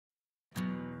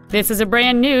This is a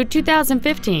brand new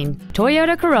 2015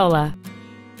 Toyota Corolla.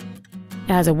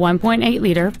 It has a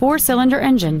 1.8-liter four-cylinder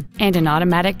engine and an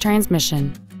automatic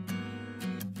transmission.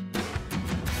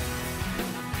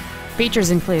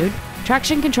 Features include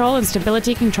traction control and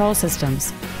stability control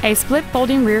systems, a split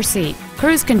folding rear seat,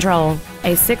 cruise control,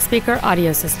 a 6-speaker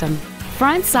audio system,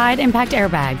 front side impact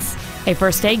airbags, a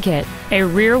first aid kit, a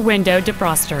rear window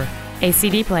defroster, a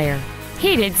CD player,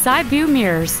 heated side view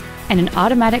mirrors, and an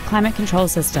automatic climate control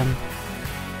system.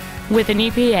 With an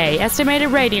EPA estimated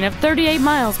rating of 38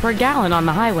 miles per gallon on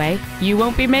the highway, you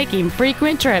won't be making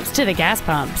frequent trips to the gas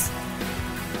pumps.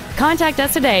 Contact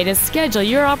us today to schedule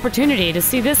your opportunity to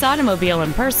see this automobile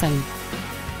in person.